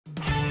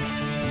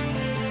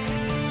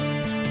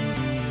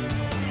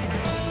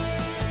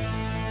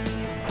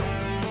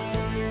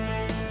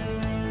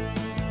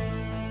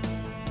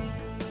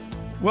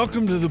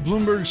Welcome to the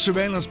Bloomberg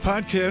Surveillance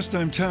Podcast.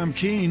 I'm Tom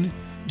Keene.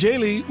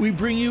 Daily, we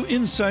bring you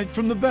insight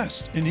from the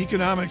best in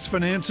economics,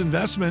 finance,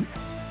 investment,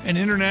 and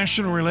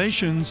international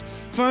relations.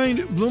 Find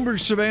Bloomberg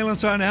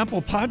Surveillance on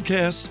Apple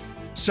Podcasts,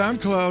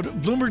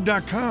 SoundCloud,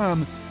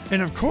 Bloomberg.com,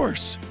 and of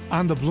course,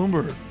 on the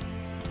Bloomberg.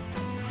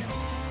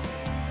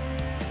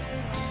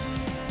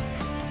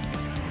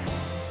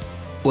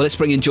 Well, let's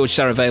bring in George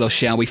Saravelos,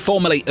 shall we?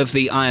 Formerly of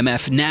the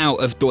IMF, now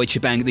of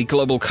Deutsche Bank, the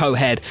global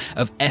co-head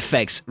of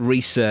FX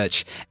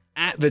research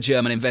at the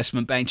German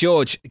Investment Bank.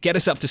 George, get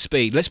us up to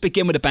speed. Let's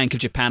begin with the Bank of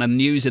Japan and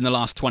news in the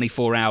last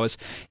 24 hours.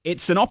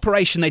 It's an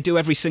operation they do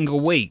every single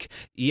week,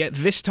 yet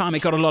this time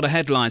it got a lot of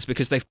headlines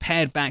because they've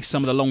pared back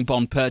some of the long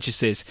bond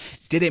purchases.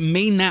 Did it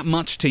mean that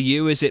much to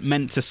you as it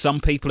meant to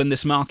some people in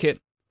this market?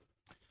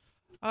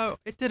 Oh,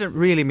 it didn't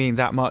really mean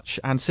that much,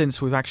 and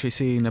since we've actually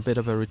seen a bit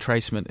of a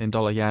retracement in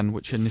dollar-yen,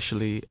 which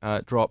initially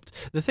dropped,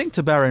 the thing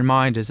to bear in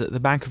mind is that the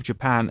Bank of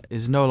Japan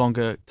is no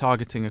longer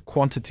targeting a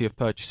quantity of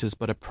purchases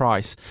but a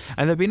price,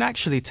 and they've been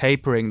actually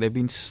tapering, they've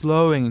been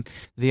slowing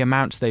the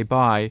amounts they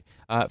buy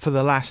for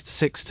the last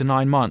 6 to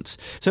 9 months.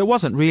 So it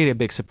wasn't really a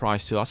big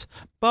surprise to us.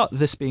 But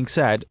this being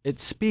said, it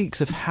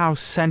speaks of how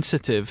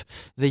sensitive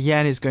the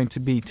yen is going to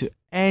be to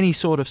any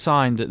sort of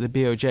sign that the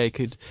BOJ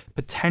could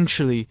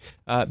potentially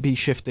be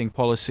shifting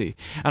policy.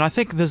 And I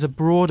think there's a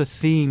broader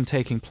theme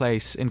taking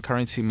place in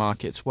currency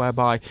markets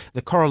whereby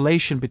the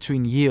correlation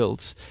between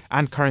yields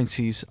and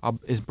currencies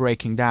is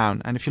breaking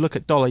down. And if you look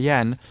at dollar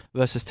yen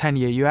versus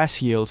 10-year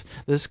US yields,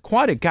 there's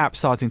quite a gap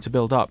starting to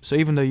build up. So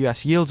even though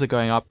US yields are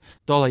going up,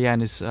 dollar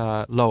yen is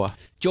lower.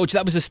 George,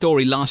 that was a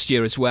story last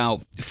year as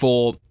well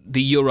for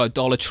the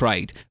euro-dollar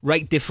trade.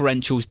 Rate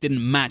differentials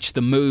didn't match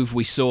the move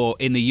we saw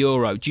in the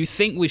euro. Do you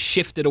think we've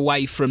shifted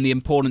away from the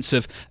importance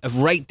of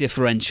rate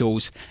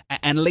differentials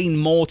and lean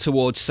more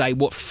towards, say,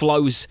 what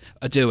flows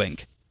are doing?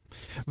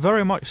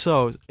 Very much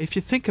so. If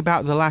you think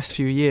about the last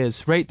few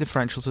years, rate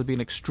differentials have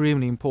been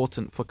extremely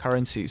important for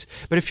currencies.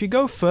 But if you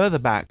go further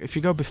back, if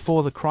you go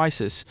before the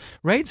crisis,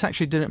 rates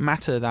actually didn't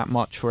matter that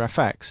much for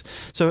FX.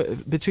 So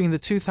between the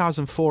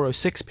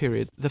 2004-06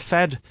 period, the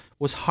Fed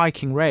was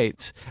hiking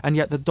rates, and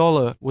yet the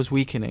dollar was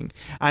weakening.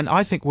 And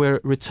I think we're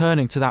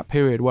returning to that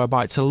period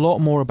whereby it's a lot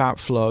more about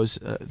flows,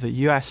 the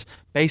US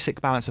basic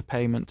balance of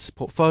payments,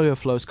 portfolio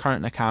flows,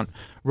 current account,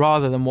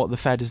 rather than what the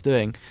Fed is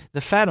doing. The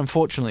Fed,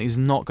 unfortunately, is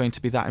not going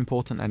to be that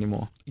important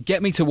anymore.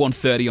 Get me to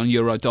 130 on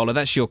euro dollar.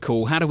 That's your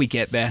call. How do we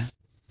get there?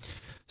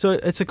 So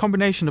it's a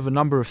combination of a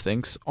number of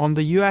things. On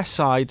the US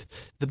side,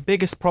 the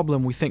biggest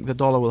problem we think the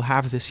dollar will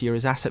have this year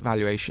is asset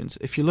valuations.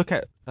 If you look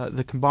at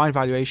the combined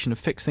valuation of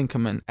fixed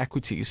income and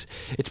equities,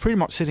 it's pretty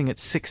much sitting at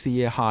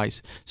 60-year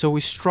highs. So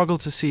we struggle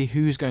to see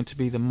who's going to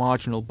be the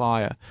marginal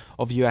buyer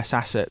of US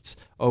assets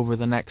over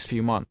the next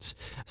few months.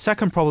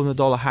 Second problem the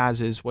dollar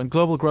has is when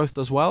global growth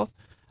does well,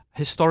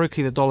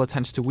 historically the dollar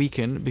tends to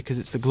weaken because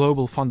it's the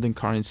global funding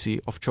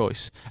currency of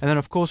choice. And then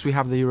of course we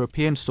have the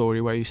European story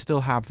where you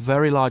still have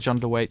very large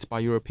underweight by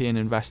European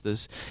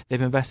investors.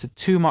 They've invested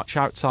too much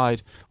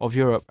outside of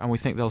Europe, and we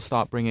think they'll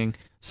start bringing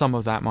some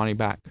of that money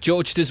back.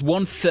 George, does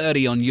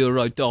 130 on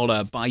euro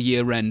dollar by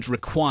year end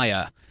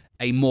require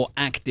a more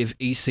active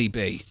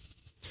ECB?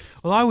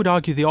 Well, I would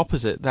argue the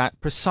opposite,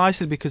 that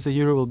precisely because the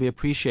euro will be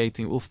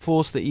appreciating, it will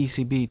force the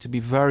ECB to be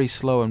very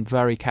slow and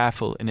very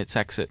careful in its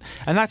exit.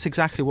 And that's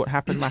exactly what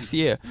happened last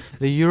year.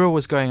 The euro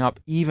was going up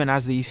even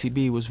as the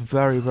ECB was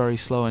very, very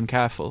slow and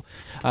careful.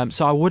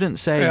 So I wouldn't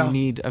say we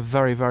need a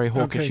very, very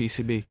hawkish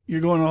ECB. You're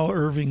going all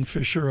Irving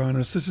Fisher on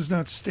us. This is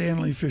not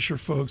Stanley Fisher,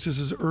 folks. This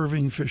is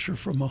Irving Fisher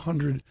from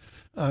 100,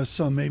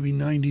 some maybe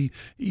 90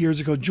 years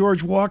ago.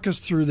 George, walk us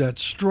through that.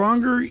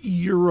 Stronger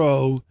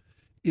euro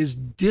is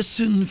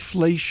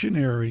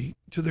disinflationary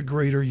to the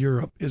greater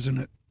Europe, isn't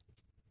it?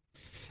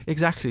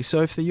 Exactly.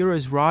 So if the euro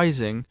is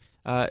rising,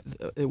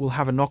 it will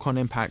have a knock-on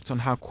impact on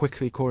how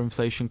quickly core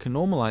inflation can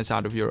normalize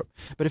out of Europe.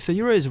 But if the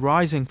euro is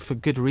rising for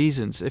good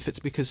reasons, if it's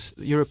because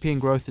European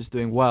growth is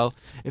doing well,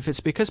 if it's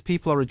because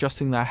people are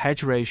adjusting their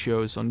hedge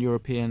ratios on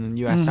European and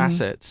US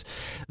assets,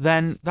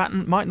 then that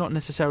might not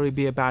necessarily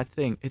be a bad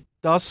thing. It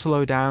does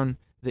slow down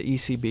the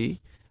ECB.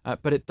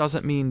 But it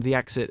doesn't mean the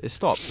exit is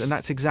stopped. And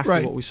that's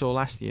exactly what we saw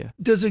last year.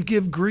 Does it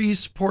give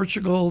Greece,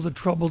 Portugal, the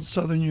troubled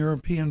Southern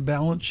European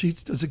balance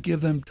sheets, does it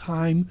give them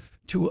time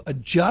to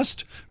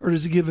adjust, or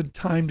does it give it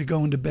time to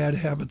go into bad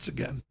habits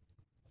again?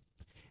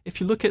 If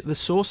you look at the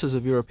sources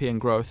of European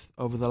growth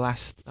over the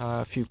last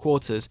few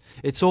quarters,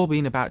 it's all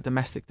been about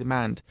domestic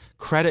demand.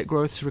 Credit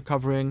growth is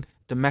recovering,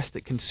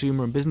 domestic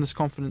consumer and business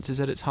confidence is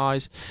at its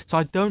highs. So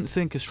I don't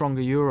think a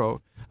stronger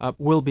euro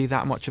will be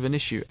that much of an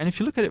issue. And if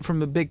you look at it from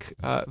the big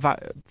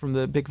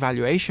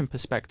valuation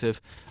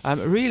perspective,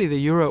 really the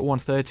euro at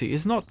 130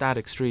 is not that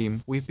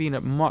extreme. We've been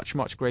at much,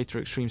 much greater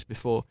extremes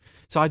before.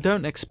 So I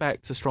don't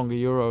expect a stronger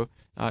euro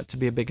to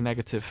be a big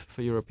negative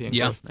for European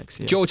growth next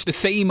year. George, the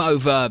theme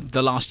over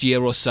the last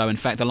year or so, in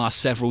fact the last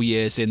several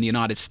years in the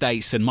United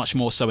States and much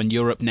more so in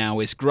Europe now,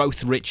 is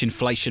growth rich,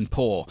 inflation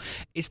poor.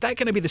 Is that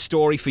going to be the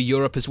story for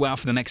Europe as well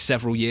for the next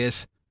several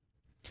years?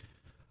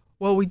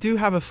 Well, we do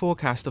have a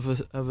forecast of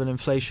an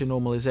inflation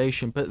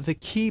normalization, but the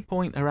key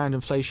point around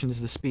inflation is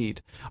the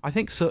speed. I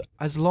think so.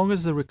 As long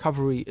as the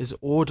recovery is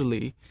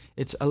orderly,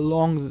 it's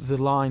along the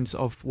lines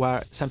of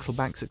where central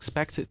banks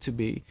expect it to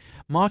be,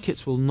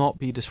 markets will not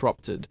be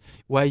disrupted.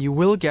 Where you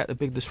will get a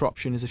big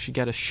disruption is if you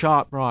get a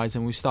sharp rise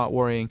and we start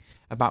worrying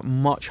about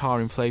much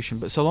higher inflation.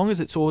 But so long as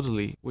it's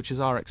orderly, which is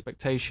our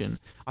expectation,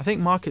 I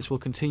think markets will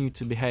continue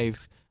to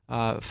behave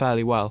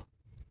fairly well.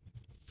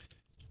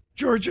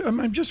 George,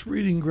 I'm just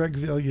reading Greg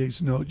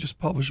Vallier's note, just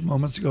published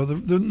moments ago.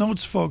 The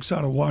notes folks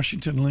out of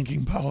Washington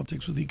linking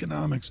politics with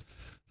economics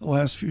the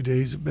last few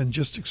days have been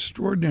just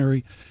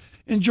extraordinary.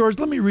 And George,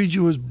 let me read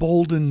you his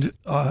boldened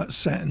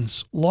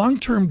sentence.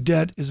 Long-term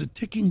debt is a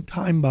ticking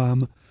time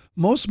bomb.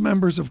 Most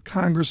members of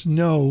Congress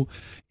know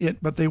it,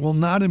 but they will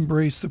not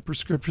embrace the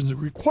prescriptions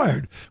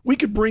required. We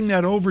could bring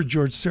that over,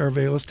 George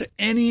Saravelos, to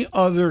any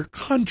other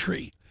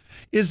country.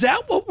 Is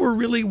that what we're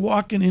really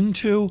walking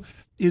into?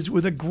 Is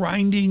with a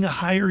grinding,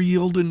 higher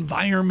yield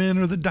environment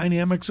or the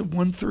dynamics of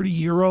 130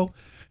 euro,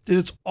 that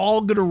it's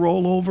all going to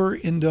roll over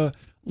into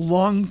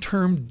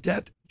long-term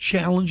debt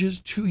challenges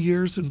 2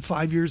 years and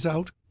 5 years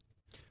out?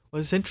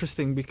 Well, it's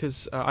interesting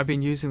because I've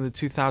been using the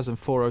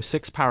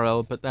 2004-06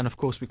 parallel, but then, of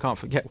course, we can't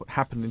forget what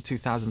happened in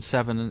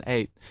 2007 and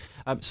 8.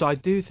 So I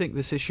do think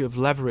this issue of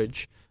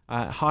leverage,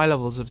 high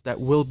levels of debt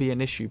will be an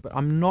issue, but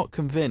I'm not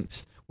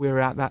convinced we're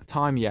at that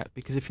time yet,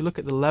 because if you look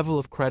at the level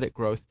of credit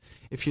growth,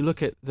 if you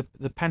look at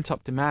the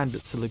pent-up demand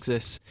that still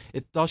exists,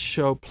 it does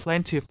show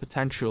plenty of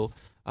potential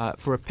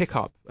for a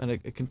pickup and a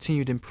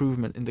continued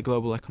improvement in the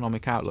global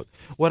economic outlook.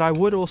 What I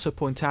would also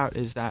point out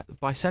is that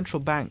by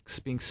central banks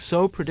being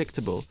so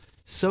predictable,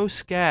 so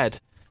scared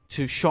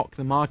to shock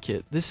the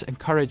market, this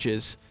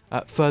encourages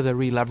further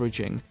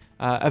re-leveraging.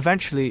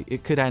 Eventually,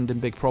 it could end in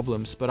big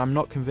problems, but I'm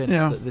not convinced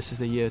that this is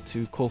the year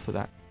to call for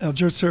that.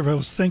 George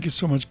Saravelos, thank you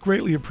so much.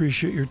 Greatly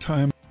appreciate your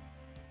time.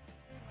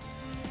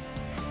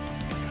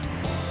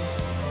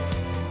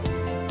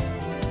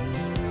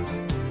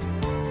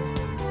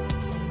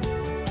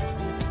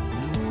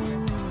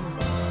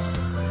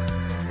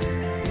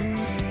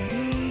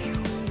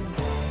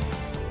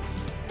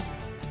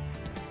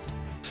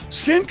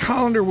 Stan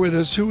Collender with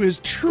us, who is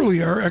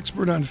truly our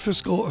expert on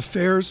fiscal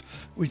affairs.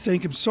 We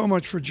thank him so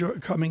much for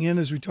coming in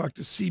as we talk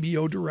to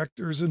CBO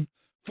directors and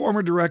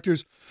former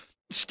directors.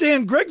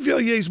 Stan, Greg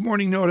Vallier's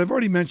morning note, I've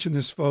already mentioned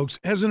this, folks,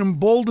 has an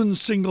emboldened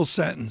single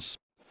sentence.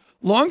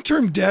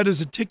 Long-term debt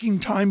is a ticking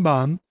time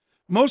bomb.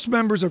 Most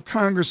members of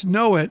Congress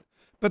know it,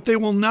 but they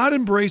will not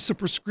embrace the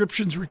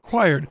prescriptions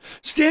required.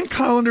 Stan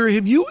Collender,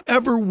 have you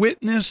ever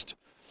witnessed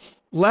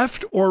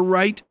left or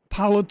right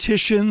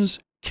politicians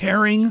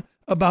caring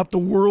about the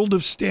world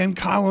of Stan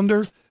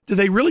Collender? Do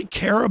they really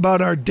care about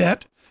our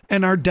debt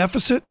and our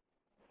deficit?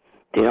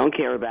 They don't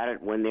care about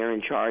it when they're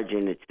in charge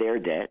and it's their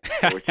debt.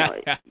 Or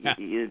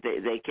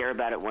they care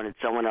about it when it's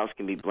someone else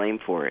can be blamed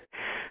for it.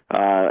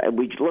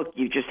 Look,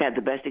 you just had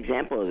the best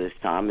example of this,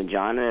 Tom and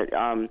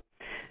John.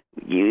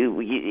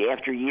 You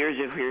after years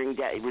of hearing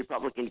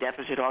Republican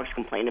deficit hawks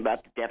complain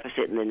about the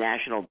deficit and the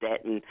national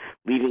debt and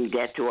leaving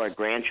debt to our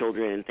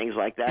grandchildren and things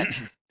like that,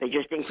 they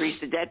just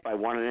increased the debt by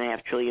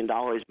 $1.5 trillion,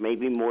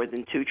 maybe more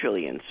than $2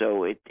 trillion.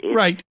 So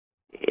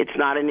it's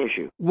not an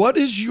issue. What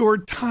is your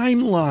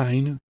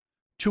timeline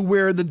to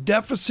where the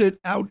deficit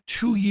out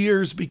 2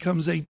 years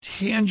becomes a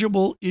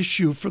tangible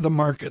issue for the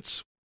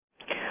markets?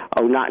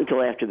 Oh, not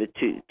until after the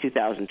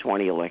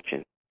 2020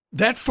 election.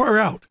 That far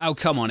out? Oh,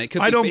 come on. It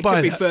could be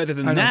further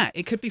than that.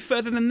 It could be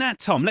further than that,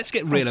 Tom. Let's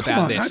get real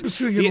about this. I was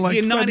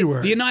thinking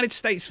February. The United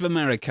States of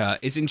America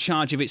is in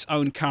charge of its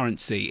own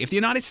currency. If the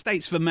United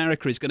States of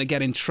America is going to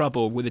get in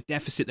trouble with a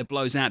deficit that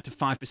blows out to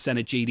 5%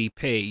 of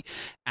GDP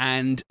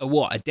and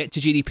a debt to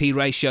GDP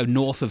ratio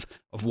north of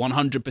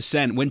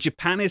 100%, when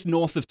Japan is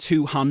north of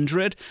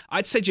 200,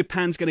 I'd say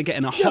Japan's going to get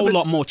in a whole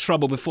lot more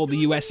trouble before the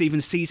US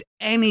even sees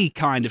any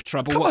kind of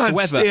trouble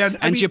whatsoever. Stan.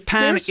 And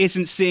Japan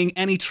isn't seeing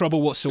any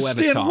trouble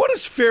whatsoever, Stan, Tom. what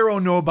does Pharaoh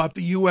know about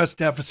the U.S.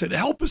 deficit?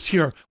 Help us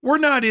here. We're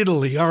not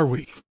Italy, are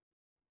we?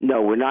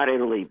 No, we're not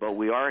Italy, but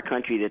we are a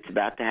country that's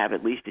about to have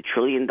at least $1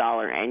 trillion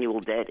annual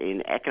debt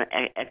in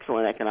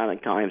excellent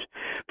economic times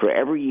for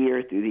every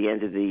year through the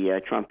end of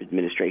the Trump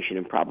administration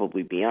and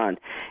probably beyond.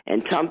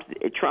 And Tom,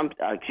 the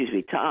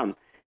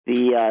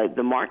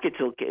markets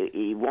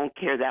won't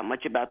care that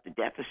much about the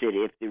deficit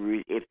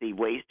if the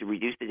ways to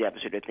reduce the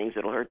deficit are things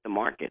that'll hurt the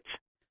markets.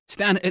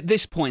 Stan, at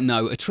this point,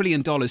 though, $1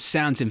 trillion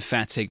sounds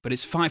emphatic, but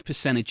it's 5%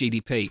 of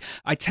GDP.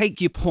 I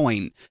take your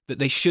point that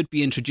they should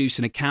be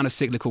introducing a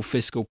counter-cyclical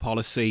fiscal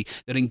policy,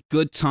 that in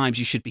good times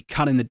you should be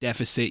cutting the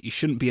deficit, you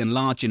shouldn't be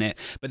enlarging it.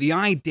 But the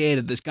idea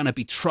that there's going to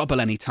be trouble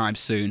anytime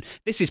soon,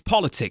 this is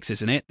politics,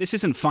 isn't it? This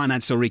isn't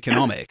finance or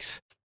economics.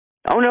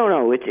 Oh,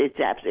 no.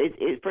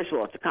 It's first of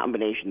all, it's a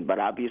combination, but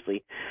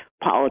obviously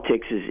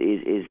politics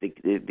is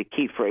the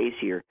key phrase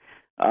here.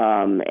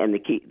 And the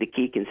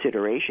key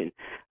consideration.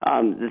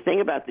 The thing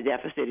about the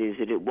deficit is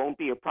that it won't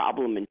be a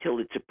problem until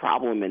it's a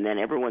problem, and then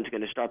everyone's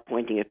going to start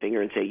pointing a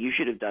finger and say, you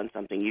should have done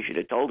something, you should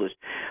have told us.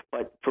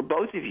 But for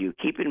both of you,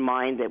 keep in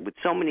mind that with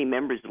so many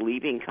members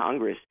leaving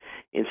Congress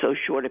in so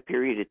short a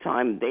period of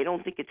time, they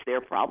don't think it's their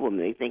problem.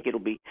 They think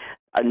it'll be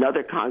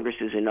another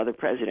Congress's, another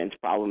president's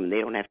problem, and they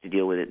don't have to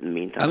deal with it in the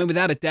meantime. I mean,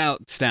 without a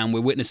doubt, Stan,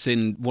 we're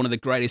witnessing one of the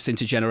greatest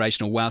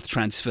intergenerational wealth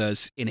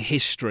transfers in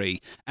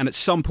history. And at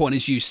some point,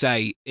 as you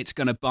say, it's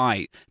going to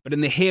bite. But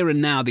in the here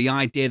and now, the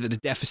idea that the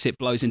deficit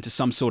blows into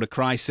some sort of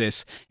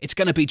crisis, it's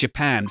going to be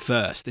Japan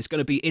first. It's going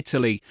to be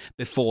Italy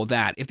before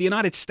that. If the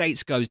United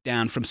States goes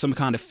down from some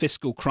kind of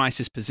fiscal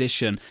crisis position,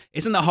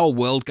 isn't the whole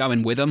world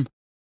going with them?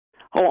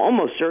 Oh,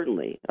 almost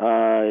certainly.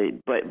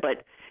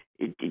 But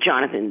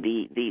Jonathan,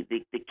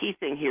 the key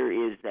thing here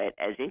is that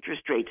as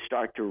interest rates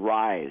start to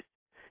rise,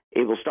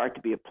 it will start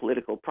to be a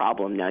political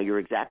problem. Now, you're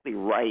exactly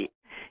right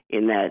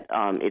in that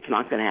it's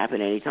not going to happen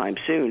anytime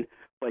soon.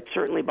 But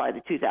certainly by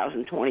the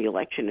 2020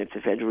 election, if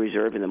the Federal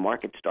Reserve and the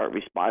markets start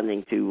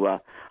responding to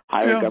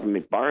higher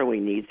government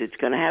borrowing needs, it's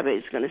going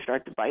to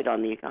start to bite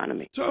on the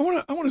economy. So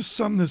I want to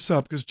sum this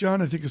up because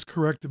John, I think, is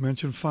correct to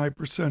mention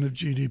 5% of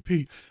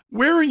GDP.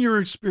 Where, in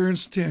your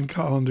experience, Stan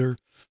Collender,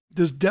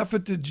 does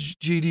deficit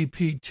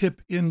GDP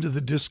tip into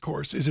the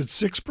discourse? Is it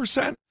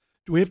 6%?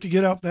 Do we have to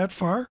get out that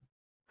far?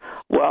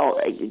 Well,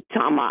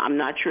 Tom, I'm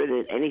not sure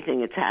that anything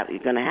that's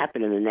going to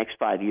happen in the next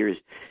 5 years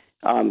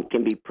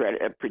can be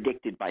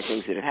predicted by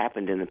things that have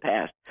happened in the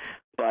past.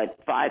 But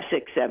 5,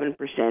 6,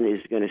 7%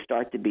 is going to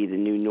start to be the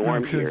new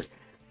norm here.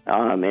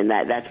 And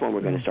that's when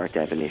we're going to start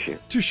to have an issue.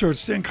 Too short.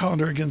 Stan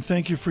Collender, again,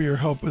 thank you for your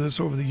help with us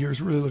over the years.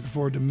 Really looking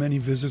forward to many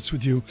visits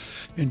with you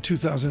in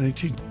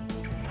 2018.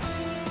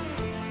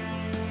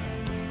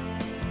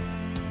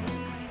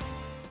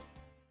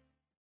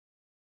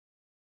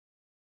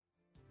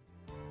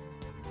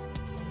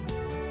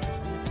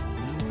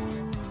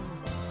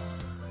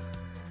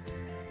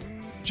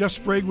 Jeff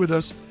Sprague with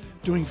us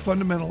doing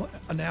fundamental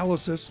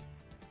analysis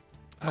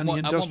on the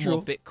industrial. I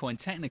want more Bitcoin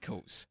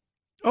technicals.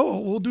 Oh,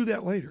 we'll do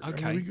that later.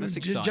 Okay, that's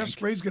exciting. Jeff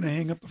Sprague's going to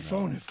hang up the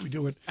phone if we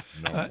do it.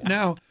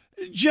 Now,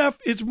 Jeff,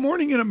 it's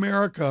morning in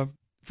America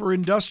for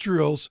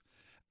industrials.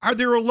 Are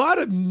there a lot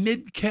of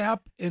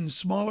mid-cap and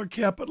smaller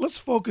cap, but let's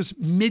focus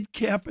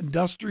mid-cap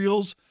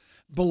industrials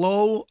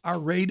below our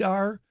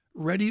radar,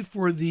 ready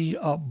for the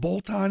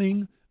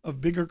bolt-oning of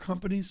bigger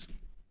companies?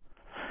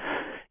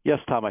 Yes,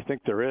 Tom, I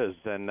think there is.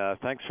 And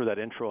thanks for that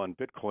intro on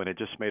Bitcoin. It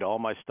just made all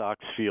my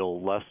stocks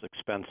feel less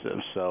expensive.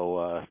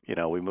 So,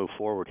 we move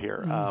forward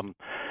here.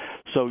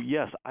 So,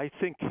 yes, I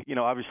think,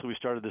 obviously we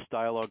started this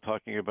dialogue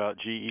talking about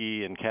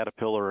GE and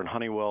Caterpillar and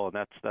Honeywell,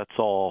 and that's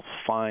all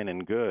fine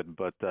and good.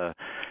 But,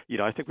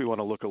 I think we want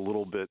to look a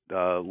little bit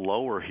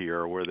lower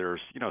here where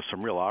there's,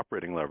 some real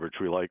operating leverage.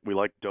 We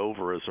like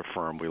Dover as a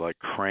firm. We like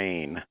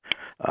Crane,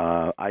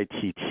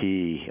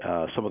 ITT,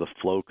 some of the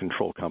flow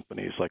control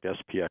companies like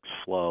SPX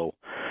Flow.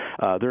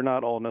 They're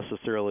not all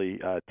necessarily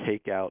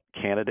takeout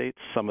candidates.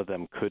 Some of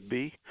them could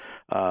be,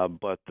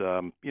 but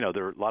a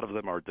lot of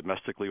them are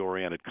domestically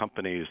oriented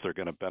companies. They're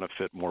going to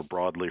benefit more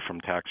broadly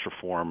from tax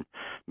reform,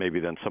 maybe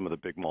than some of the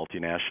big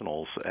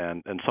multinationals,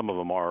 and some of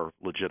them are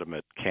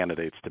legitimate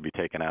candidates to be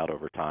taken out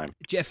over time.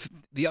 Jeff,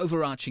 the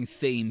overarching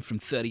theme from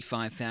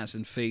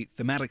 35,000 feet,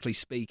 thematically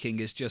speaking,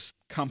 is just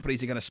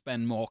companies are going to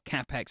spend more,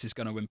 CapEx is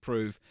going to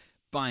improve.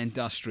 By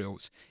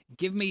industrials.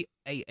 Give me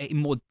a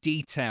more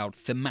detailed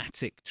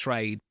thematic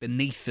trade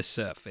beneath the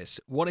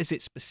surface. What is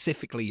it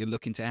specifically you're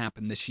looking to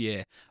happen this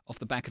year off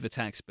the back of the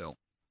tax bill?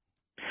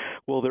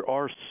 Well, there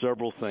are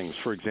several things.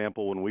 For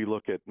example, when we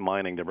look at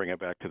mining, to bring it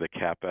back to the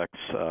CapEx,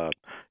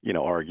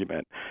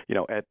 argument,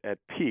 at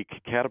peak,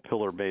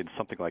 Caterpillar made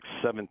something like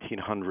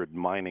 1,700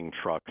 mining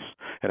trucks,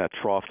 and at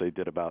trough they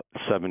did about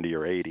 70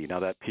 or 80. Now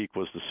that peak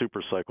was the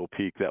super cycle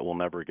peak that we'll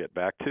never get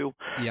back to,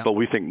 but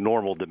we think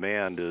normal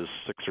demand is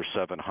 600 or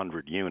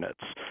 700 units.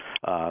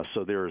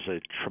 So there is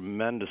a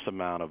tremendous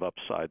amount of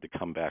upside to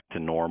come back to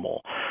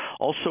normal.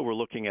 Also, we're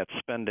looking at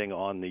spending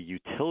on the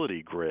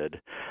utility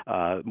grid,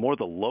 more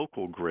the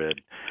local grid,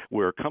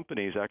 where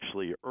companies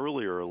actually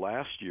earlier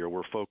last year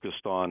were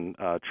focused on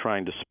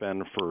trying to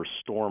spend for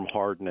storm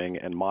hardening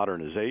and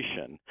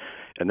modernization.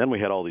 And then we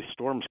had all these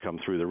storms come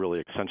through that really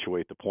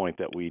accentuate the point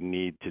that we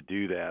need to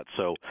do that.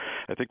 So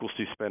I think we'll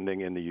see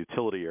spending in the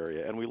utility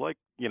area. And we like,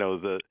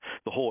 the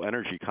whole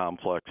energy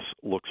complex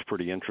looks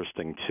pretty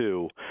interesting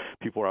too.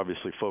 People are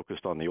obviously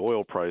focused on the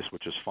oil price,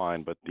 which is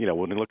fine. But,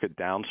 when we look at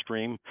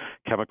downstream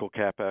chemical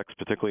CapEx,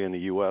 particularly in the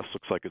U.S.,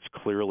 looks like it's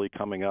clearly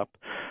coming up.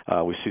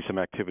 We see some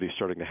activity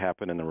starting to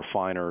happen in the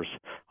refiners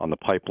on the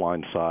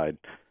pipeline side.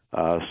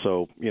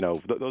 So,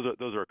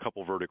 those are a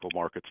couple vertical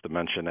markets to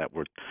mention that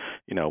we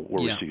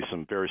see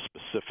some very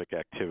specific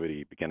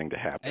activity beginning to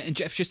happen. And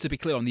Jeff, just to be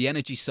clear, on the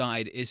energy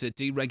side, is a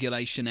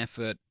deregulation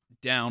effort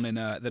down in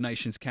the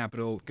nation's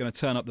capital going to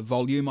turn up the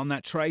volume on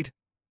that trade?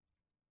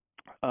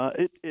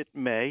 It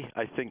may.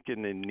 I think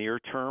in the near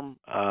term,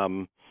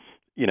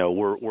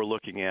 we're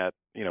looking at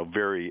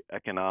very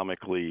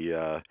economically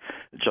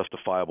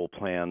justifiable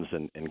plans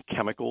in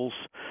chemicals.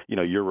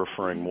 You're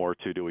referring more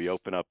to, do we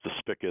open up the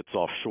spigots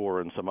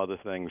offshore and some other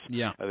things?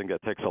 Yeah. I think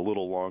that takes a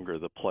little longer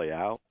to play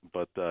out,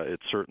 but it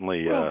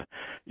certainly,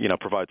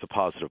 provides a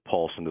positive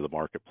pulse into the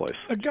marketplace.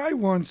 A guy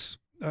once,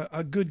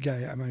 a good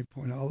guy, I might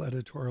point out, I'll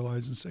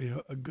editorialize and say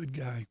a good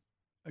guy.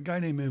 A guy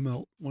named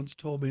Immelt once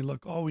told me,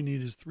 look, all we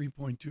need is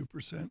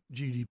 3.2%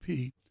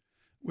 GDP,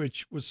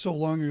 which was so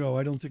long ago,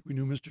 I don't think we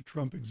knew Mr.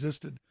 Trump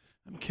existed.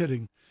 I'm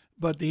kidding.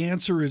 But the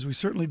answer is we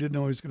certainly didn't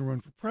know he was going to run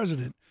for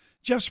president.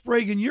 Jeff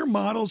Sprague, in your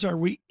models, are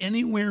we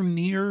anywhere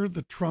near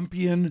the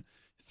Trumpian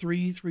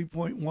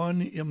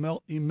 3.1,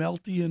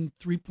 Immeltian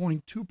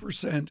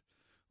 3.2%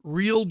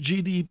 real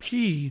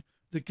GDP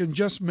that can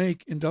just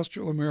make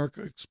industrial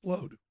America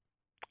explode?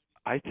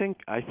 I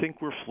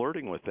think we're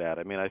flirting with that.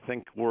 I mean, I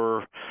think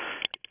we're,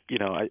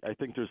 I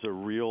think there's a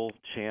real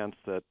chance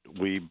that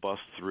we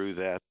bust through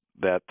that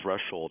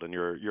threshold, and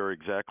you're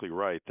exactly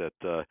right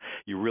that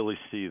you really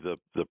see the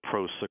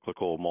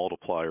pro-cyclical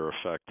multiplier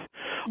effect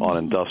on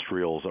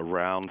industrials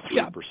around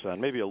 3%,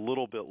 maybe a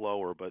little bit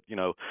lower, but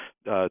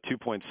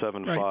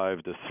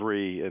 2.75 to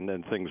 3, and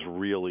then things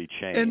really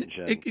change.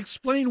 And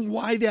explain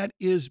why that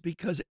is,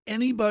 because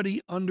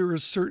anybody under a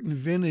certain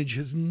vintage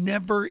has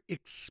never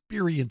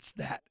experienced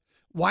that.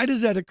 Why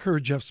does that occur,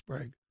 Jeff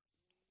Sprague?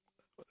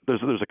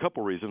 There's a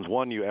couple reasons.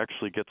 One, you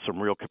actually get some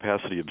real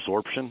capacity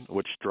absorption,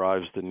 which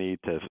drives the need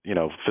to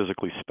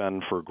physically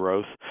spend for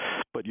growth.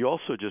 But you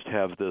also just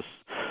have this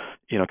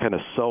kind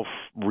of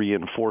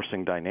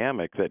self-reinforcing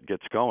dynamic that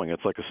gets going.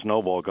 It's like a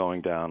snowball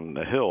going down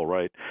a hill,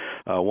 right?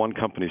 One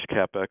company's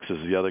capex is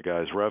the other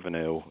guy's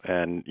revenue,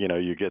 and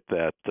you get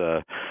that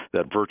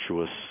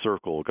virtuous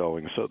circle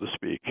going, so to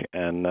speak.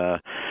 And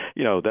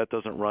that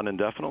doesn't run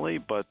indefinitely,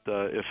 but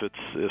if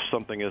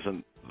something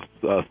isn't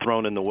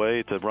thrown in the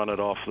way to run it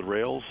off the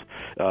rails,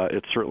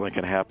 it certainly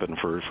can happen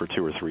for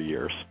 2 or 3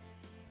 years.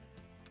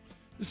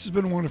 This has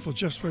been wonderful,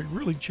 Jeff Sprague.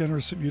 Really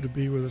generous of you to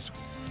be with us.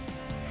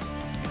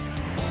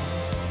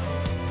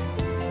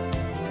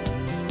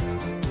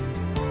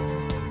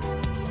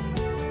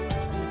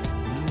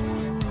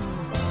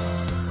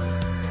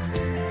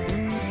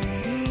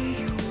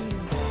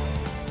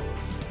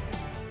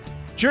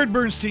 Jared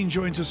Bernstein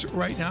joins us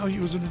right now. He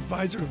was an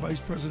advisor to Vice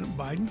President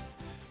Biden,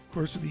 of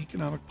course, with the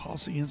Economic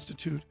Policy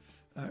Institute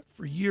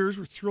for years.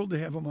 We're thrilled to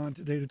have him on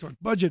today to talk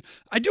budget.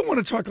 I do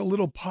want to talk a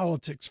little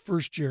politics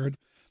first, Jared,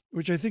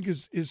 which I think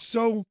is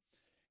so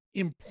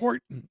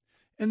important.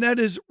 And that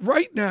is,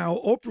 right now,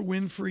 Oprah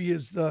Winfrey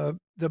is the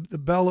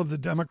belle of the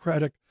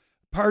Democratic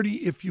Party,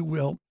 if you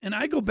will. And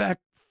I go back,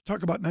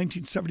 talk about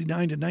 1979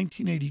 to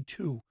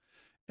 1982,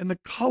 and the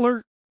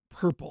color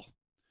purple.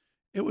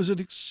 It was an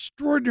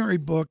extraordinary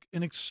book,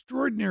 an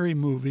extraordinary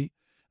movie.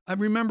 I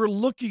remember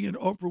looking at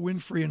Oprah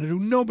Winfrey and who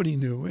nobody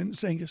knew and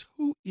saying,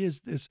 who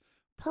is this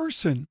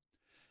person?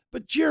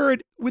 But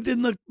Jared,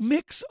 within the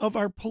mix of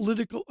our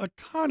political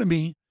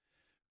economy,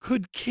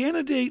 could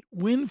candidate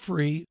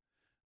Winfrey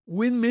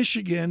win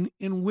Michigan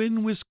and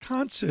win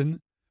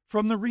Wisconsin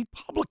from the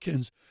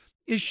Republicans?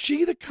 Is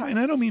she the kind,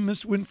 I don't mean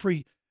Miss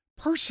Winfrey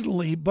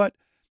personally, but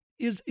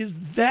is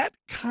that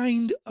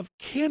kind of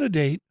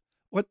candidate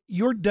what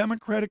your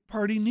Democratic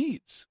Party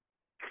needs?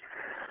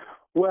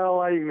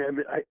 Well,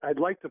 I'd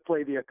like to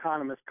play the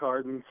economist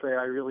card and say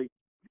I really,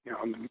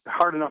 I'm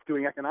hard enough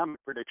doing economic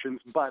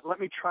predictions, but let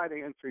me try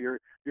to answer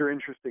your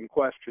interesting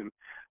question.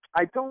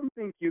 I don't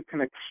think you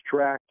can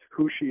extract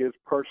who she is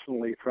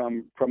personally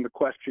from the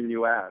question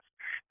you asked.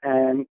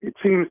 And it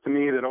seems to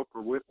me that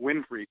Oprah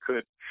Winfrey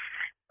could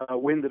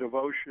win the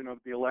devotion of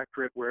the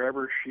electorate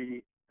wherever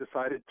she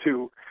decided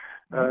to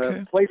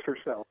place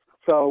herself.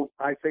 So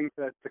I think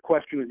that the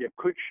question is,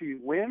 could she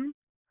win?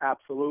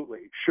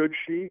 Absolutely. Should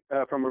she?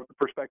 From a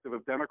perspective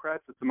of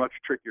Democrats, it's a much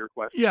trickier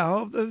question.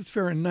 Yeah, that's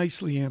fair and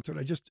nicely answered.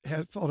 I just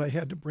felt I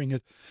had to bring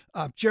it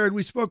up. Jared,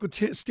 we spoke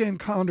with Stan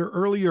Conder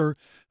earlier,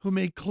 who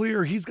made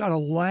clear he's got a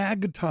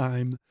lag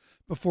time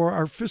before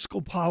our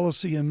fiscal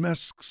policy and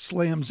mess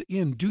slams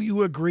in. Do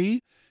you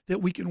agree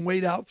that we can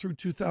wait out through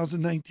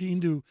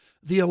 2019 to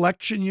the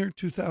election year,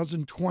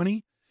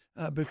 2020,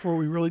 before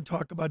we really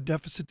talk about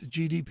deficit to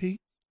GDP?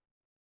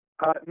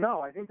 No,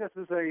 I think this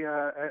is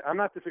I'm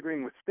not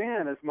disagreeing with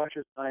Stan as much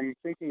as I'm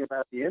thinking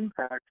about the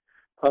impact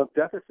of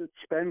deficit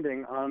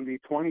spending on the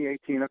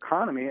 2018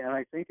 economy, and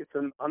I think it's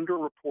an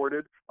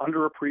underreported,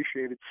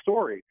 underappreciated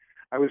story.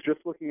 I was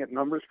just looking at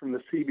numbers from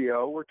the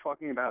CBO. We're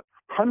talking about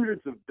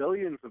hundreds of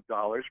billions of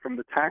dollars from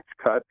the tax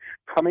cut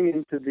coming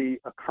into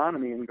the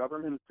economy and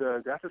government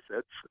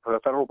deficits,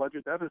 federal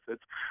budget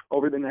deficits,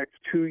 over the next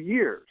 2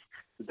 years.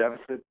 The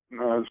deficit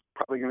is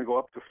probably going to go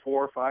up to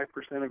 4 or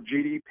 5% of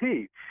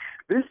GDP.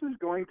 This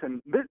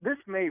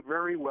may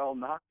very well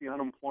knock the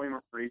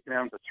unemployment rate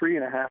down to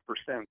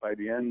 3.5% by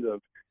the end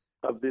of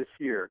this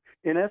year.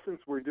 In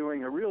essence, we're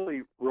doing a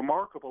really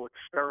remarkable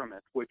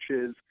experiment, which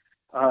is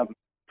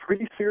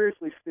pretty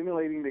seriously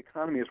stimulating the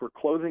economy as we're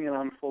closing in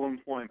on full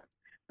employment.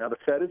 Now, the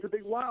Fed is a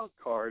big wild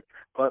card,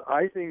 but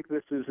I think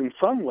this is in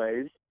some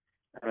ways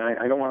and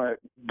I don't want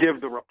to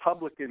give the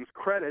Republicans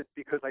credit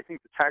because I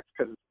think the tax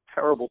cut is a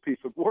terrible piece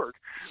of work,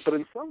 but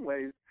in some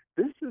ways,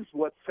 this is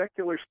what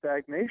secular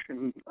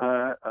stagnation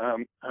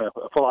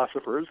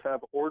philosophers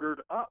have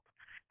ordered up,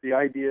 the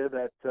idea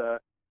that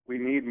we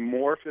need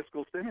more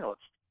fiscal stimulus.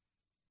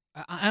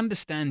 I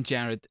understand,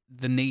 Jared,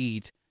 the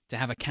need to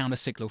have a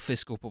counter-cyclical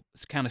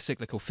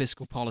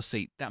fiscal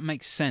policy. That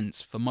makes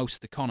sense for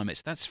most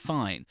economists. That's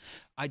fine.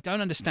 I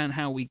don't understand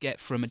how we get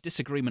from a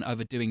disagreement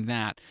over doing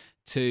that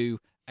to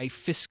a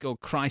fiscal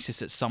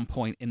crisis at some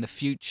point in the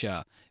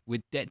future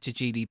with debt to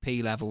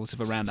GDP levels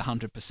of around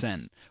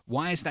 100%.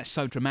 Why is that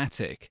so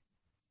dramatic?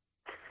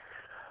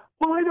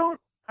 Well, I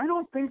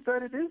don't think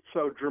that it is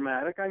so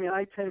dramatic. I mean,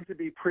 I tend to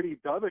be pretty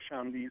dovish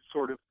on these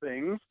sort of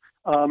things.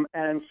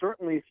 And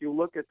certainly if you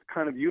look at the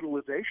kind of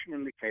utilization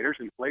indicators,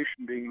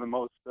 inflation being the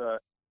most,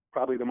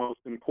 probably the most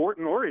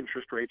important, or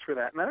interest rates for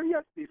that matter,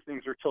 yes, these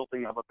things are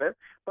tilting up a bit,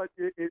 but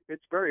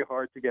it's very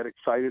hard to get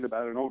excited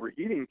about an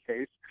overheating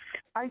case.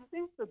 I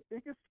think the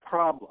biggest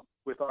problem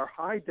with our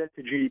high debt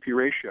to GDP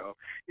ratio,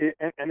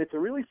 and it's a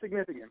really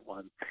significant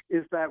one,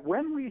 is that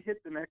when we hit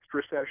the next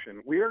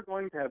recession, we are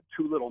going to have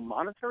too little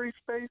monetary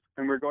space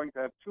and we're going to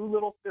have too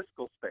little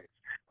fiscal space.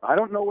 I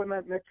don't know when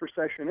that next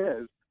recession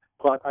is,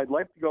 but I'd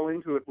like to go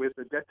into it with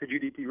a debt to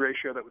GDP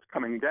ratio that was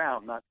coming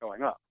down, not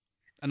going up.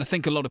 And I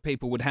think a lot of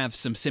people would have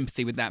some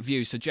sympathy with that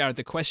view. So, Jared,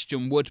 the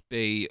question would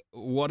be,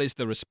 what is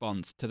the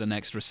response to the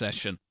next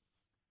recession?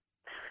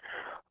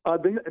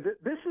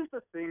 This is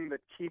the thing that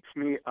keeps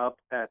me up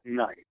at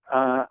night.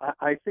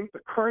 I think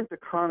the current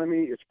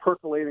economy is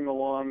percolating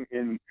along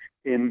in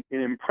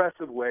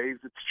impressive ways.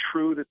 It's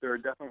true that there are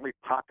definitely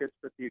pockets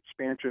that the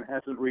expansion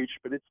hasn't reached,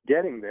 but it's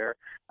getting there.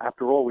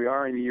 After all, we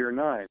are in year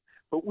 9.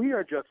 But we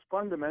are just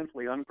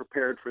fundamentally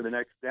unprepared for the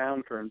next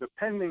downturn,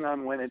 depending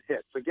on when it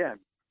hits. Again,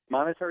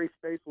 monetary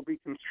space will be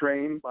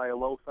constrained by a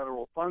low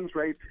federal funds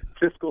rate.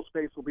 Fiscal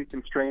space will be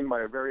constrained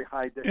by a very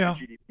high debt to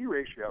GDP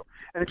ratio.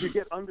 And if you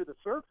get under the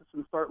surface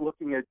and start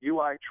looking at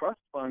UI trust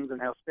funds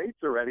and how states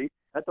are ready,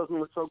 that doesn't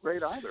look so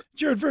great either.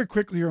 Jared, very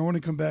quickly here, I want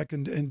to come back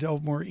and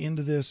delve more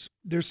into this.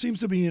 There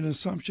seems to be an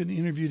assumption,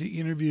 interview to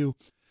interview,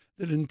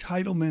 that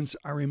entitlements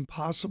are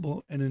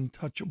impossible and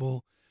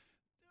untouchable.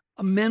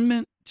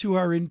 Amendment to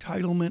our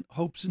entitlement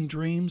hopes and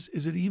dreams,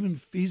 is it even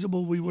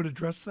feasible we would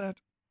address that?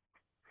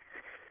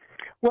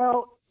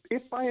 Well,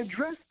 if by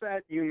address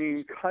that you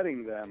mean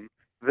cutting them,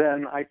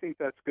 then I think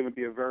that's going to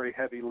be a very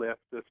heavy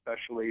lift,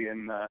 especially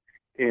in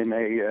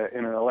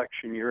an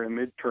election year, a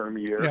midterm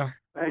year. Yeah.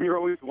 And you're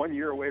always 1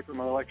 year away from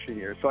an election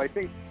year. So I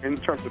think in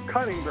terms of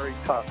cutting, very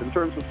tough. In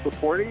terms of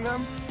supporting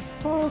them,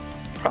 well,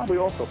 probably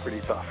also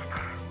pretty tough.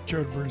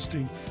 Jared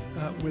Bernstein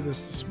with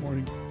us this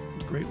morning.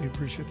 We greatly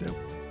appreciate that.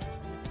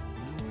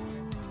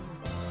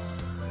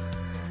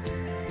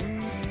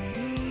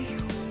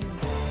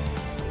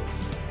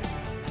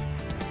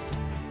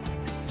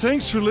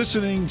 Thanks for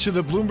listening to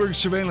the Bloomberg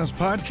Surveillance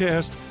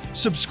Podcast.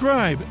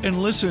 Subscribe and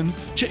listen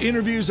to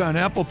interviews on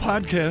Apple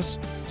Podcasts,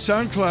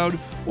 SoundCloud,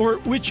 or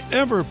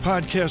whichever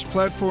podcast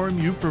platform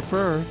you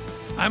prefer.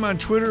 I'm on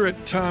Twitter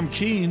at Tom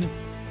Keene.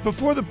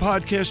 Before the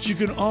podcast, you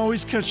can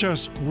always catch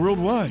us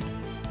worldwide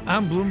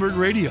on Bloomberg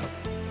Radio.